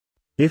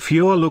If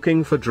you're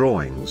looking for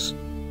drawings,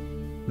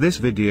 this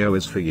video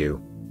is for you.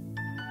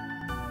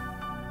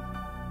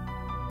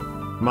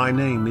 My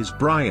name is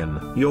Brian,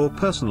 your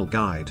personal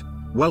guide.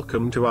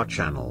 Welcome to our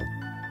channel.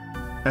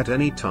 At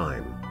any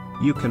time,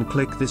 you can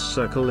click this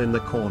circle in the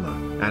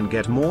corner and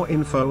get more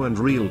info and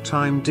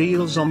real-time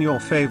deals on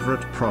your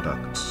favorite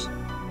products.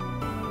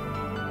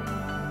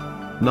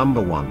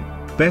 Number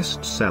 1,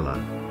 bestseller.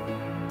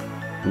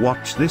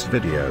 Watch this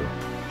video.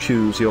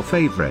 Choose your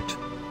favorite.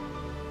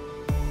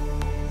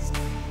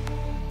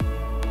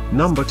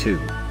 Number 2,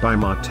 by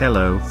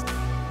MARTELLO.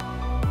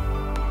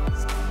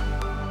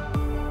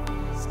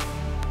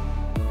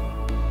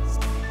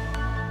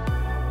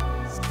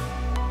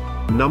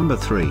 Number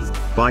 3,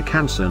 by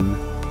Canson.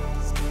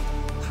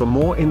 For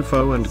more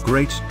info and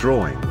great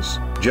drawings,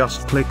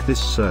 just click this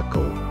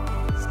circle.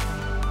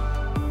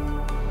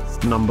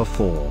 Number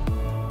 4.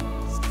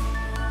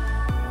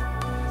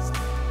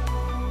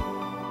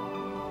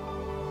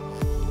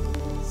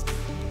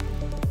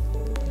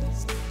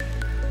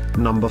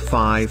 Number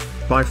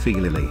 5, by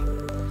Feelily.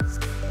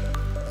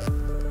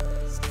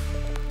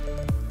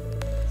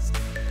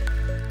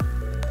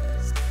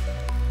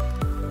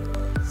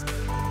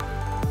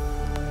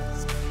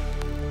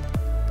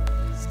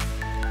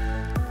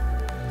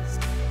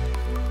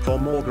 For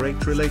more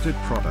great related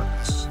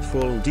products,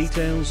 full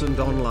details and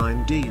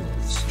online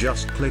deals,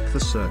 just click the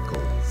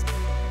circle.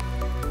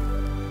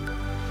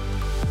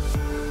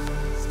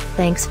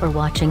 Thanks for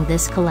watching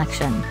this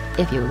collection.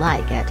 If you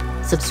like it,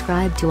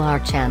 subscribe to our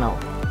channel.